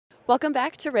Welcome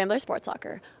back to Rambler Sports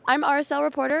Locker. I'm RSL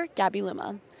reporter Gabbi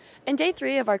Lumma. In day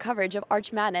 3 of our coverage of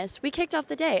Arch Madness, we kicked off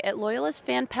the day at Loyola's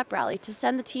fan pep rally to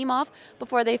send the team off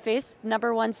before they faced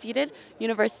number 1 seeded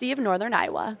University of Northern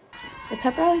Iowa. The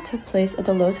pep rally took place at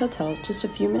the Lowe's Hotel just a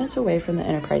few minutes away from the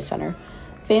Enterprise Center.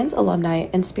 Fans, alumni,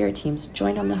 and spirit teams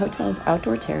joined on the hotel's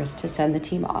outdoor terrace to send the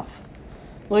team off.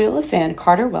 Loyola fan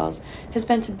Carter Wells has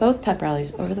been to both pep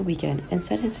rallies over the weekend and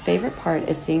said his favorite part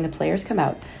is seeing the players come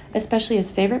out, especially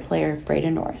his favorite player,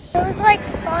 Braden Norris. It was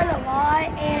fun a lot,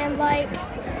 and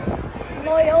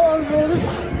Loyola rules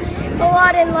a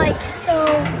lot, and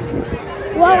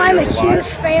I'm a huge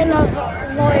fan of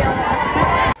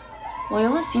Loyola.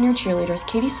 Loyola senior cheerleaders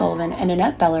Katie Sullivan and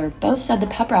Annette Beller both said the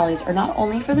pep rallies are not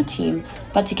only for the team,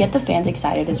 but to get the fans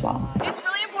excited as well. It's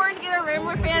really important to get our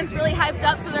Rambler fans really hyped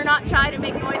up so they're not shy to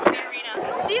make noise in the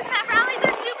arena. These pep rallies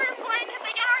are super important because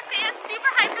they get our fans super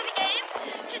hyped for the game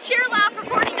to cheer loud for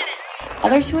 40 minutes.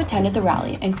 Others who attended the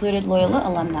rally included Loyola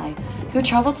alumni who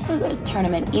traveled to the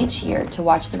tournament each year to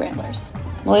watch the Ramblers.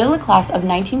 Loyola class of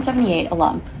 1978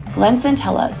 alum Glenn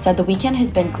Santella said the weekend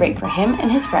has been great for him and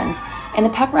his friends, and the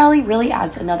pep rally really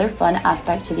adds another fun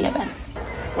aspect to the events.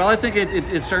 Well, I think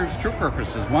it serves two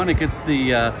purposes. One, it gets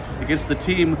the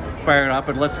team fired up.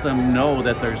 It lets them know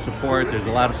that there's support. There's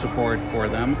a lot of support for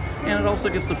them, and it also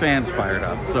gets the fans fired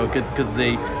up. So because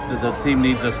the team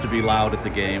needs us to be loud at the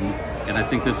game, and I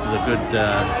think this is a good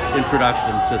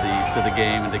introduction to the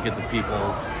game and to get the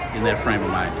people in that frame of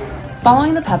mind.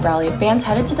 Following the pep rally, fans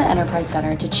headed to the Enterprise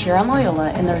Center to cheer on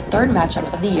Loyola in their third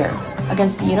matchup of the year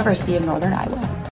against the University of Northern Iowa.